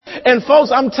And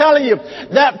folks, I'm telling you,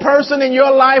 that person in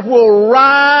your life will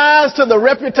rise to the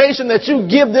reputation that you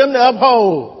give them to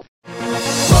uphold.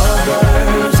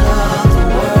 Brothers of the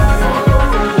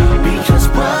world, because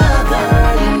brother,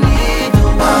 you need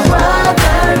the world.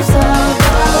 Brothers of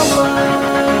the world.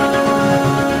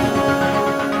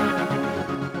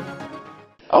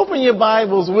 Open your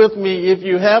Bibles with me if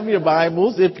you have your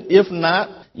Bibles. If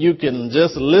not, you can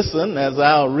just listen as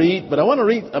I'll read. But I want to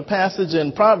read a passage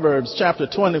in Proverbs chapter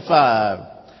 25.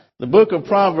 The book of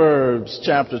Proverbs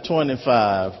chapter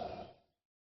 25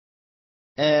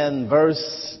 and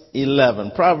verse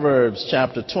 11. Proverbs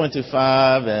chapter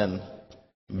 25 and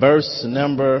verse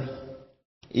number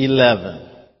 11.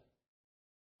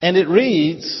 And it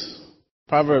reads,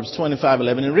 Proverbs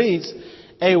 25:11, it reads,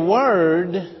 a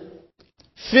word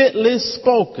fitly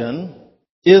spoken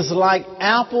is like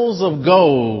apples of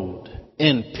gold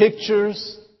in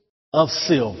pictures of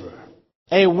silver.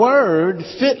 A word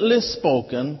fitly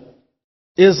spoken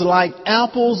is like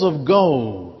apples of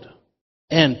gold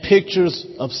and pictures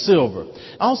of silver.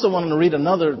 I also wanted to read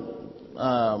another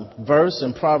verse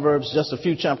in Proverbs just a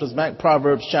few chapters back,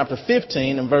 Proverbs chapter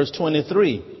 15 and verse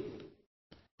 23.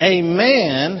 A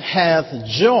man hath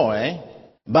joy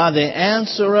by the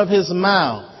answer of his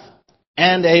mouth,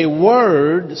 and a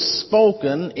word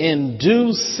spoken in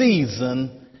due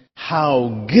season,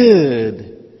 how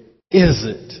good is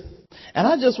it? And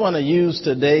I just want to use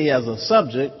today as a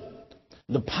subject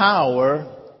the power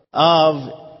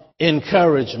of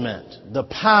encouragement. The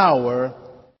power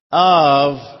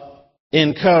of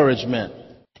encouragement.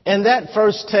 And that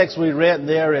first text we read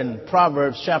there in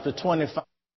Proverbs chapter 25.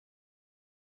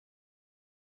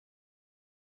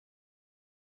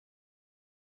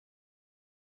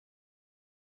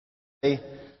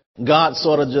 God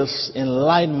sort of just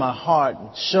enlightened my heart and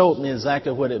showed me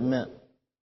exactly what it meant.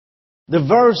 The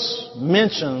verse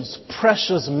mentions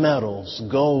precious metals,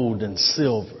 gold and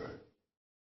silver.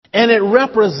 And it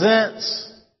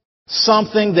represents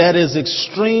something that is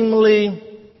extremely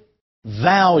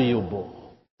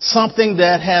valuable, something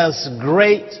that has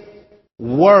great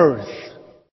worth.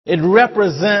 It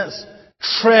represents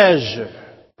treasure.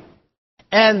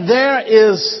 And there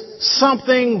is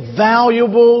something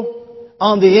valuable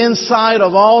on the inside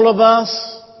of all of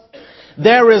us.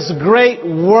 There is great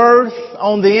worth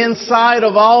on the inside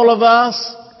of all of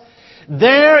us.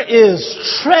 There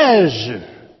is treasure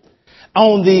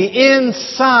on the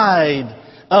inside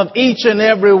of each and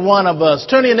every one of us.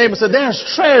 Turn to your neighbor and say, there's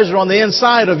treasure on the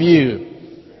inside of you.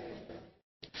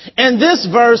 And this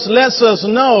verse lets us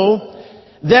know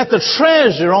that the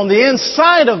treasure on the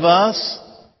inside of us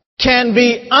can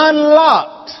be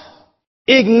unlocked,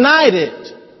 ignited,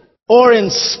 or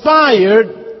inspired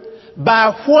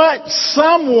by what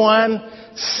someone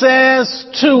says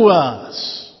to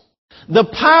us. The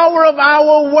power of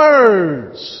our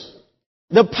words,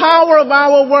 the power of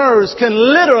our words can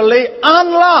literally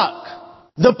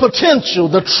unlock the potential,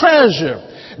 the treasure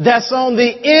that's on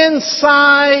the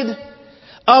inside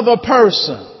of a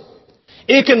person.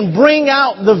 It can bring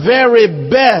out the very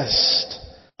best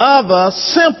of us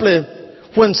simply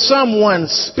when someone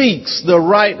speaks the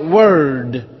right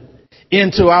word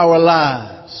into our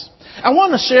lives. I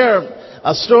want to share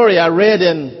a story I read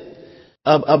in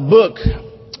a book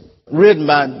written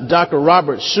by Dr.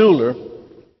 Robert Schuller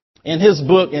in his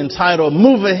book entitled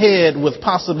Move Ahead with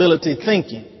Possibility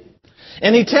Thinking.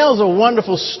 And he tells a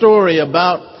wonderful story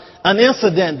about an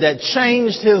incident that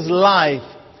changed his life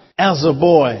as a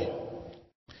boy.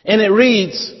 And it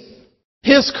reads,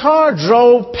 his car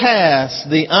drove past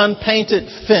the unpainted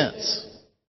fence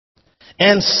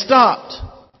and stopped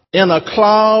in a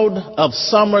cloud of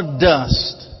summer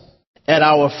dust at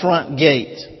our front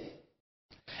gate.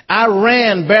 I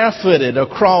ran barefooted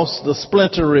across the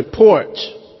splintery porch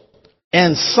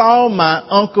and saw my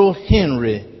Uncle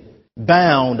Henry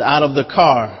bound out of the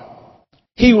car.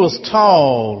 He was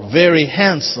tall, very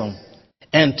handsome,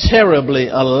 and terribly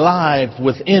alive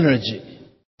with energy.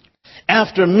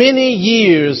 After many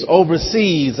years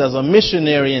overseas as a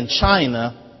missionary in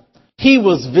China, he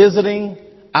was visiting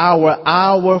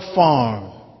our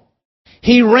farm.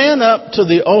 He ran up to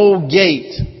the old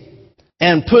gate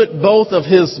and put both of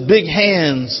his big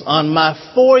hands on my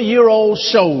 4-year-old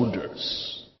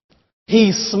shoulders.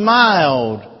 He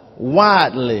smiled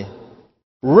widely,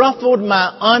 ruffled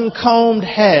my uncombed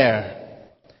hair,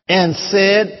 and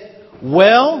said,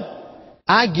 well,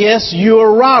 I guess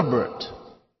you're Robert.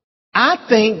 I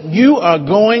think you are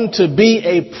going to be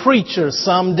a preacher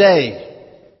someday.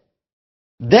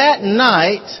 That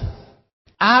night,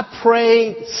 I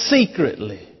prayed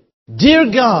secretly,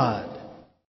 dear God,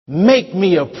 make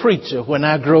me a preacher when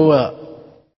I grow up.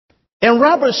 And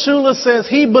Robert Schuller says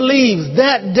he believes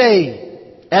that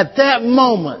day, at that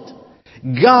moment,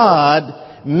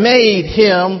 God made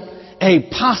him a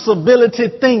possibility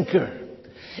thinker.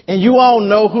 And you all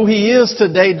know who he is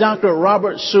today, Dr.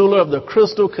 Robert Schuller of the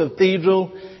Crystal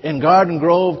Cathedral in Garden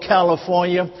Grove,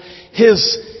 California.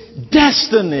 His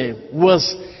destiny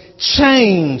was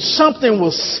changed. Something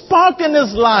was sparked in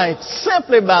his life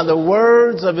simply by the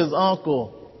words of his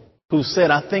uncle, who said,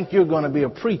 I think you're going to be a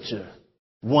preacher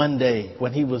one day,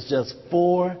 when he was just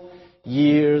 4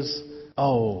 years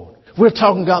old. We're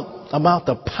talking about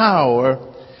the power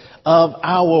of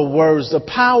our words, the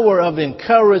power of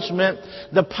encouragement,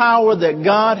 the power that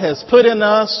God has put in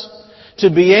us to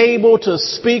be able to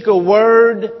speak a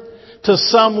word to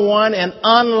someone and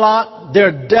unlock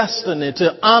their destiny,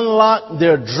 to unlock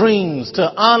their dreams,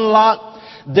 to unlock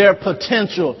their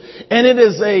potential. And it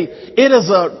is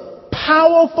a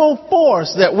powerful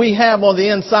force that we have on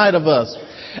the inside of us.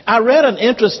 I read an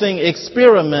interesting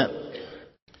experiment.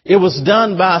 It was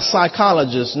done by a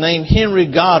psychologist named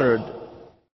Henry Goddard.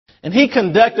 And he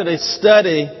conducted a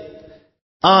study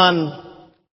on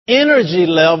energy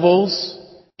levels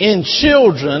in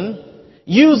children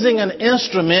using an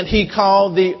instrument he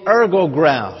called the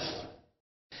ergograph.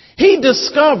 He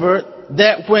discovered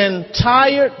that when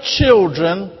tired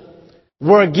children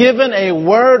were given a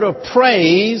word of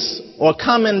praise or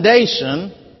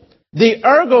commendation, the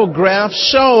ergograph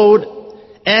showed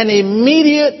an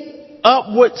immediate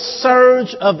upward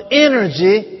surge of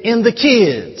energy in the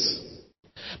kids.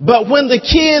 But when the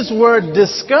kids were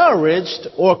discouraged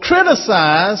or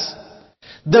criticized,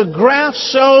 the graph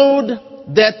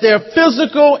showed that their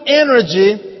physical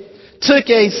energy took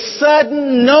a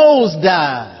sudden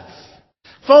nosedive.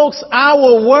 Folks,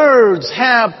 our words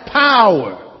have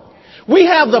power. We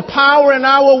have the power in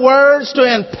our words to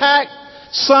impact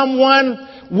someone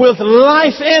with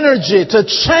life energy, to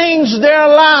change their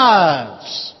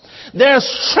lives. There's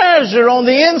treasure on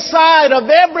the inside of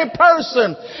every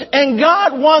person, and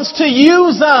God wants to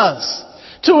use us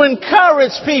to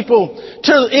encourage people,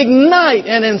 to ignite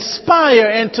and inspire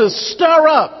and to stir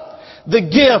up the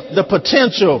gift, the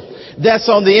potential that's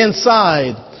on the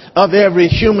inside of every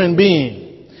human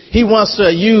being. He wants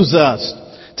to use us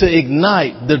to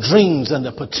ignite the dreams and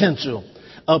the potential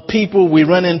of people we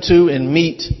run into and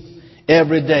meet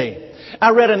every day.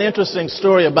 I read an interesting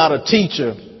story about a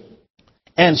teacher,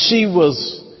 and she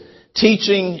was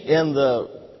teaching in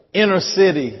the inner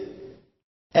city,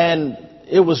 and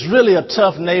it was really a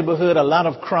tough neighborhood, a lot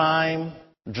of crime,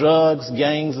 drugs,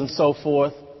 gangs, and so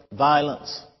forth,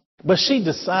 violence. But she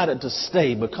decided to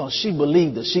stay because she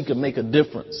believed that she could make a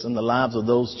difference in the lives of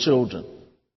those children.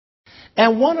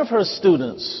 And one of her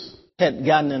students had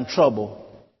gotten in trouble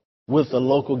with a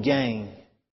local gang.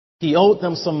 He owed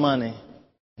them some money.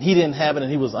 He didn't have it,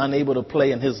 and he was unable to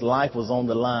play, and his life was on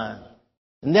the line.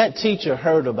 And that teacher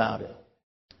heard about it,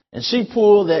 and she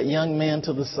pulled that young man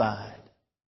to the side.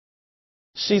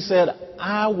 She said,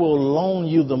 I will loan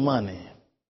you the money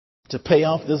to pay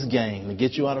off this gang, to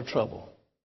get you out of trouble,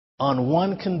 on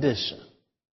one condition.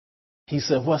 He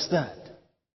said, what's that?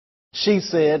 She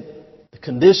said, the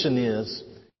condition is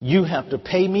you have to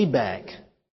pay me back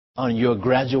on your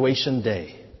graduation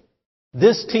day.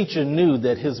 This teacher knew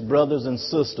that his brothers and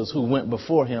sisters who went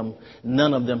before him,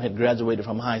 none of them had graduated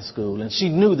from high school. And she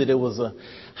knew that it was a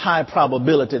high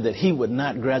probability that he would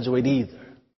not graduate either.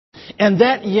 And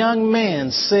that young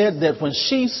man said that when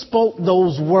she spoke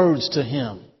those words to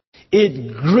him,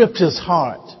 it gripped his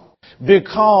heart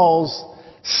because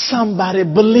somebody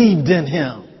believed in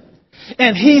him.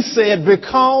 And he said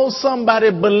because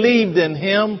somebody believed in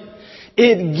him,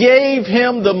 it gave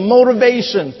him the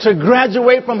motivation to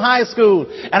graduate from high school.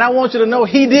 And I want you to know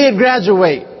he did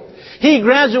graduate. He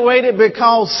graduated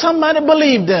because somebody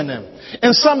believed in him.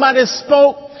 And somebody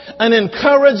spoke an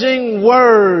encouraging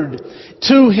word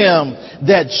to him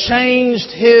that changed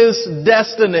his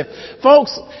destiny.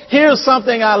 Folks, here's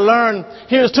something I learned.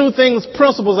 Here's two things,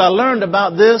 principles I learned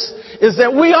about this, is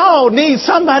that we all need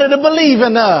somebody to believe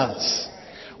in us.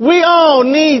 We all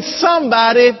need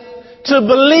somebody to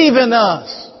believe in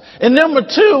us. And number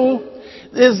two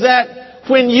is that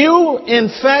when you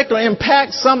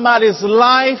impact somebody's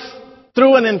life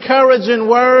through an encouraging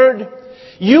word,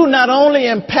 you not only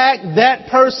impact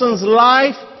that person's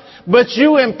life, but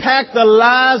you impact the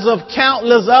lives of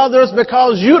countless others,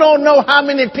 because you don't know how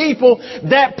many people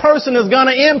that person is going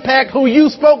to impact who you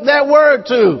spoke that word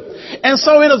to. And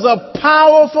so it is a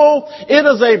powerful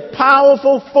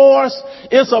force.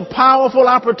 It's a powerful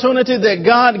opportunity that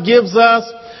God gives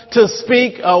us to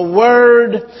speak a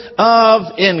word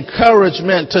of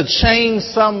encouragement, to change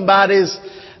somebody's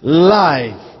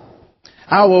life.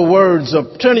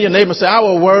 Turn to your neighbor and say,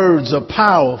 our words are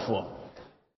powerful.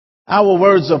 Our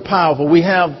words are powerful. We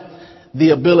have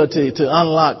the ability to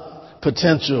unlock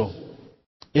potential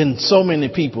in so many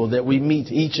people that we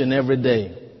meet each and every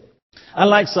day. I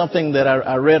like something that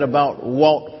I read about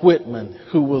Walt Whitman,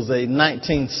 who was a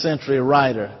 19th century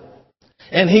writer.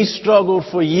 And he struggled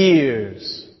for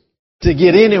years to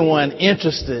get anyone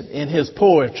interested in his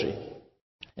poetry.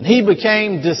 And he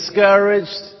became discouraged,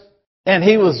 and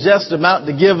he was just about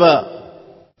to give up.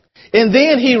 And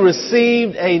then he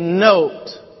received a note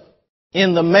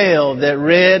in the mail that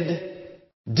read,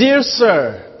 "Dear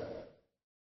sir,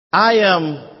 I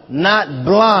am not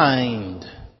blind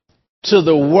to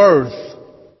the worth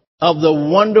of the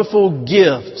wonderful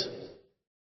gift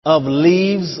of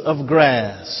leaves of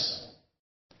grass.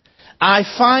 I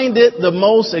find it the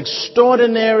most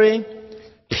extraordinary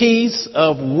piece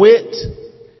of wit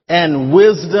and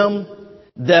wisdom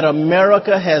that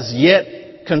America has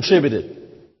yet contributed.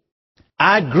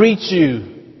 I greet you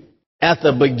at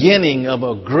the beginning of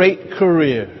a great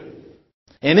career."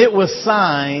 And it was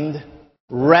signed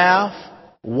Ralph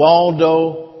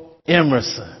Waldo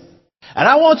Emerson. And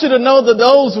I want you to know that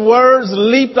those words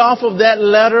leaped off of that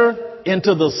letter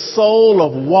into the soul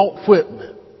of Walt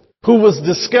Whitman, who was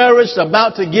discouraged,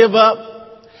 about to give up.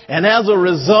 And as a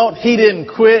result, he didn't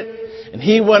quit. And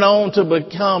he went on to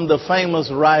become the famous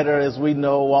writer, as we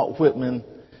know Walt Whitman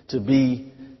to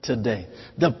be today.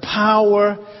 The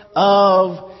power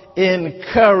of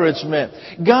encouragement.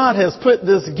 God has put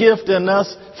this gift in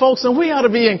us, folks, and we ought to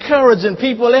be encouraging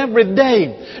people every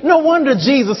day. No wonder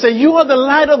Jesus said, "You are the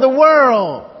light of the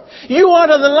world." You are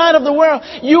the light of the world.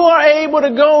 You are able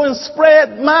to go and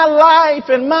spread my life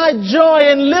and my joy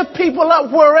and lift people up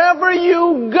wherever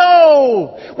you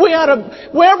go.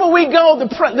 Wherever we go,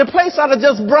 the place ought to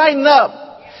just brighten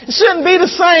up. It shouldn't be the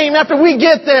same after we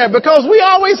get there, because we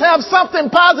always have something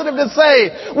positive to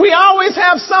say. We always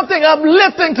have something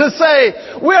uplifting to say.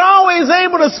 We're always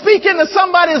able to speak into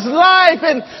somebody's life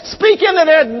and speak into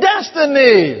their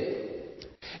destiny.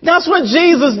 That's what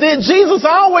Jesus did. Jesus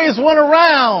always went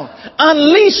around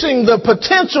unleashing the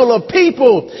potential of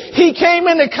people he came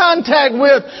into contact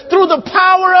with through the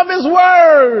power of his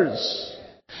words.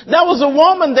 There was a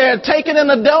woman there taken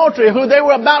in adultery who they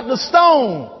were about to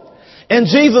stone. And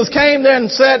Jesus came there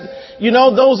and said,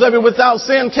 "Those of you without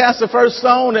sin cast the first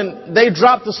stone." And they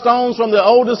dropped the stones from the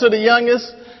oldest to the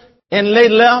youngest, and they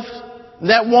left.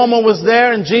 That woman was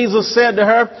there, and Jesus said to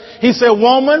her, he said,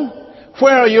 "Woman,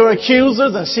 where are your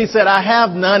accusers?" And she said, "I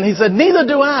have none." He said, "Neither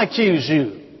do I accuse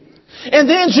you." And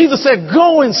then Jesus said,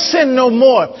 "Go and sin no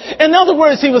more." In other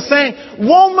words, he was saying,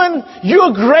 "Woman,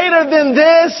 you're greater than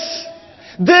this.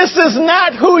 This is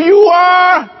not who you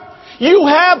are. You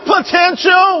have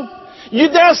potential.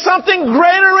 There's something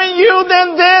greater in you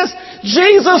than this."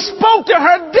 Jesus spoke to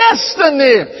her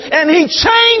destiny, and he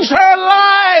changed her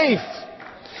life.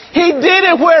 He did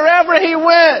it wherever he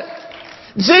went.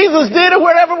 Jesus did it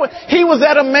wherever he was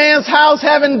at a man's house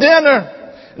having dinner.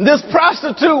 This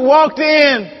prostitute walked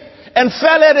in and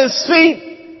fell at his feet,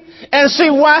 and she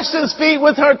washed his feet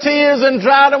with her tears and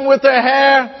dried them with her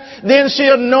hair. Then she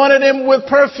anointed him with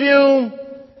perfume,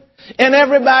 and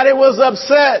everybody was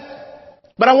upset.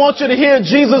 But I want you to hear,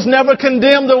 Jesus never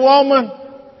condemned the woman.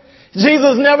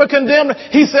 Jesus never condemned her.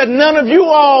 He said, "None of you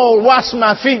all washed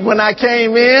my feet when I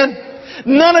came in.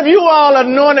 None of you all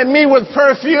anointed me with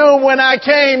perfume when I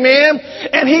came in."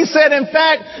 And he said, in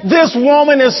fact, this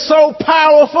woman is so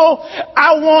powerful,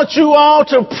 I want you all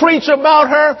to preach about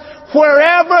her.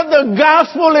 Wherever the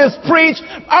gospel is preached,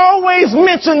 always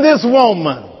mention this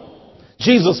woman.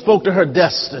 Jesus spoke to her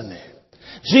destiny.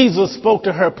 Jesus spoke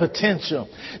to her potential.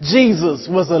 Jesus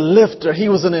was a lifter. He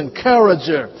was an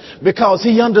encourager because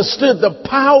he understood the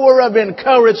power of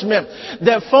encouragement.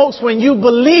 That, folks, when you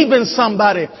believe in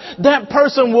somebody, that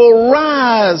person will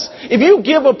rise. If you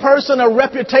give a person a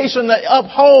reputation to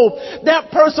uphold, that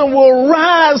person will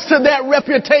rise to that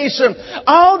reputation.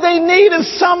 All they need is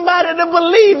somebody to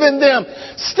believe in them.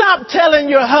 Stop telling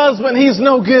your husband he's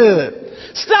no good.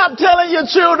 Stop telling your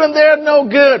children they're no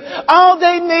good. All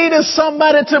they need is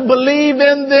somebody to believe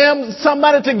in them,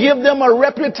 somebody to give them a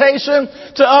reputation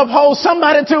to uphold,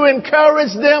 somebody to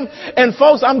encourage them. And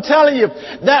folks, I'm telling you,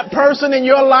 that person in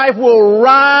your life will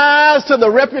rise to the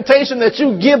reputation that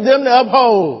you give them to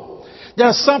uphold.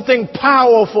 There's something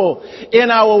powerful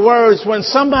in our words. When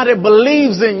somebody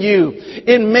believes in you,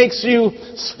 it makes you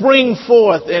spring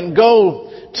forth and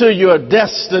go to your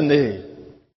destiny.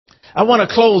 I want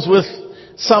to close with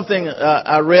something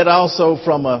I read also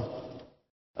from a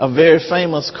very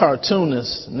famous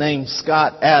cartoonist named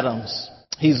Scott Adams.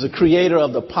 He's the creator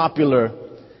of the popular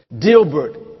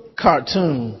Dilbert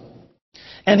cartoon.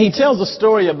 And he tells a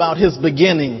story about his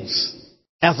beginnings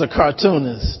as a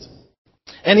cartoonist.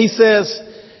 And he says,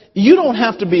 you don't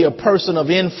have to be a person of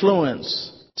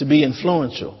influence to be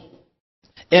influential.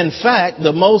 In fact,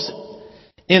 the most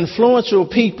influential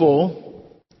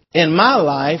people in my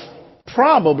life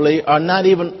probably are not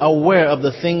even aware of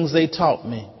the things they taught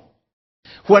me.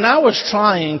 When I was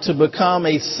trying to become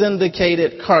a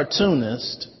syndicated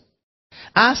cartoonist,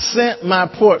 I sent my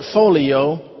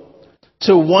portfolio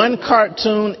to one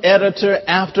cartoon editor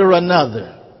after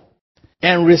another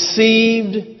and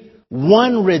received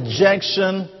one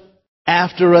rejection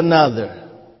after another.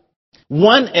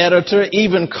 One editor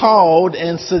even called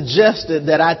and suggested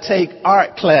that I take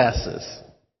art classes.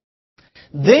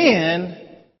 Then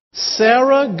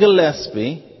Sarah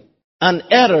Gillespie, an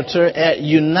editor at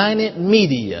United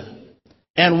Media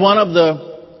and one of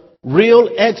the real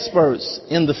experts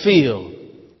in the field,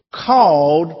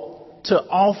 called to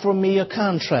offer me a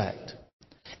contract.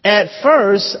 At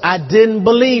first, I didn't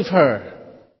believe her.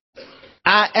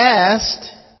 I asked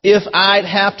if I'd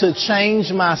have to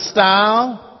change my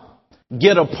style,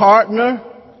 get a partner,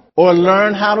 or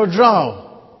learn how to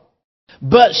draw.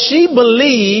 But she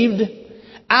believed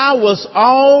I was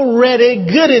already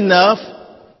good enough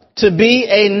to be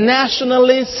a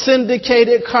nationally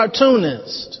syndicated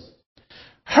cartoonist.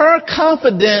 Her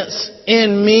confidence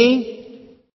in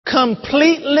me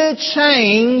completely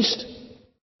changed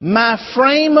my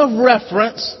frame of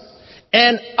reference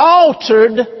and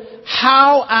altered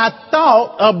how I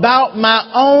thought about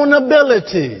my own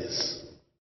abilities.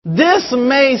 This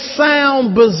may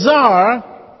sound bizarre,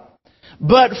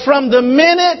 but from the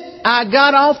minute I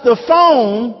got off the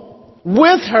phone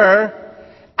with her,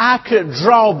 I could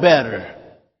draw better.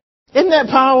 Isn't that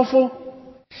powerful?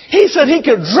 He said he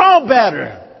could draw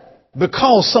better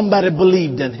because somebody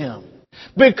believed in him.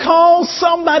 Because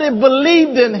somebody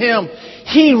believed in him,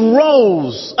 he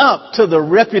rose up to the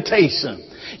reputation.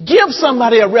 Give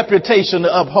somebody a reputation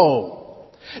to uphold.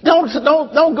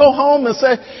 Don't go home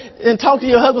and talk to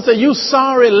your husband and say, you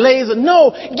sorry, lazy.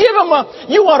 No,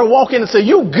 you ought to walk in and say,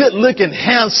 you good looking,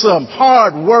 handsome,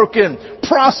 hard working,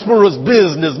 prosperous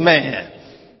businessman.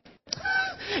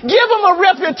 Give him a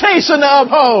reputation to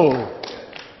uphold.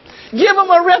 Give him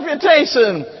a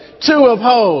reputation to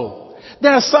uphold.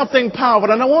 There's something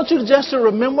powerful. And I want you just to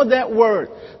remember that word,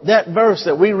 that verse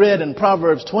that we read in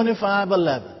Proverbs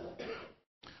 25:11.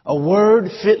 A word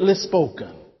fitly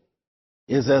spoken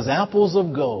is as apples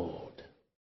of gold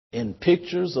in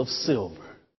pictures of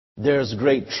silver. There's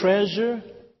great treasure.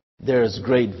 There's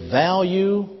great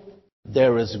value.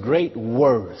 There is great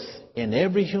worth in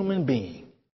every human being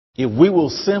if we will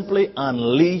simply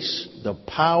unleash the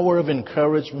power of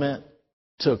encouragement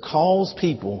to cause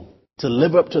people to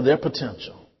live up to their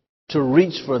potential, to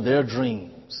reach for their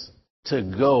dreams, to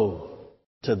go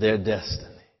to their destiny.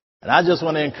 And I just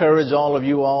want to encourage all of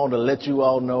you all to let you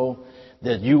all know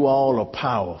that you all are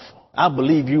powerful. I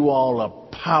believe you all are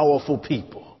powerful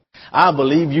people. I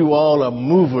believe you all are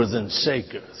movers and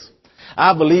shakers.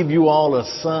 I believe you all are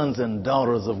sons and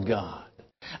daughters of God.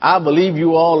 I believe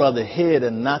you all are the head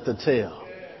and not the tail.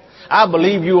 I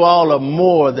believe you all are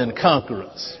more than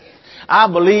conquerors.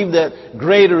 I believe that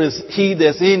greater is he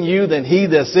that's in you than he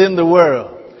that's in the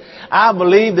world. I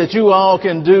believe that you all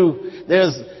can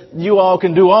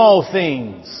do all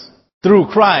things through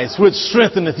Christ, which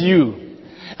strengtheneth you.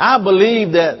 I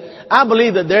believe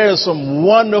that there is some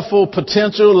wonderful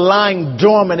potential lying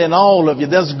dormant in all of you.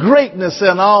 There's greatness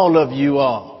in all of you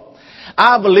all.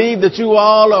 I believe that you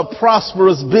all are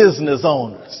prosperous business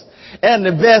owners and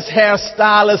the best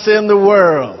hairstylists in the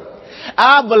world.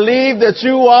 I believe that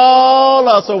you all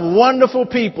are some wonderful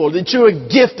people, that you are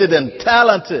gifted and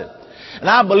talented. And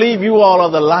I believe you all are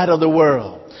the light of the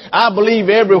world. I believe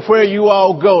everywhere you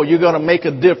all go, you're going to make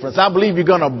a difference. I believe you're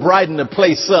going to brighten the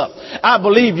place up. I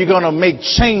believe you're going to make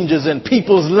changes in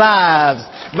people's lives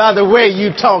by the way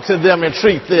you talk to them and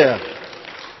treat them.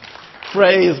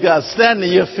 Praise God. Stand to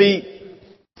your feet.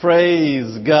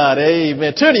 Praise God.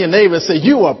 Amen. Turn to your neighbor and say,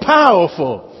 you are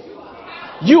powerful.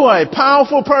 You are a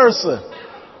powerful person.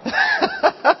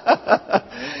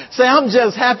 Say, I'm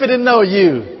just happy to know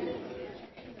you.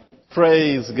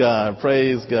 Praise God.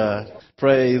 Praise God.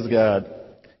 Praise God.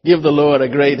 Give the Lord a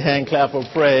great hand clap of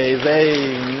praise.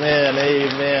 Amen.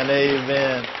 Amen.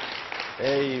 Amen.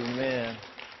 Amen.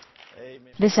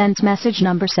 Amen. This ends message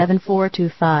number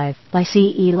 7425 by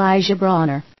C. Elijah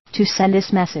Bronner. To send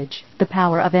this message, The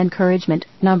Power of Encouragement,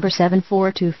 number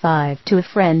 7425, to a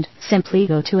friend, simply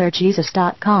go to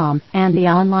airjesus.com and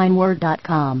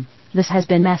theonlineword.com. This has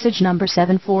been message number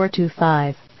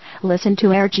 7425. Listen to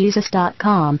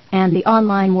airjesus.com and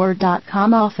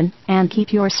theonlineword.com often, and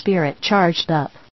keep your spirit charged up.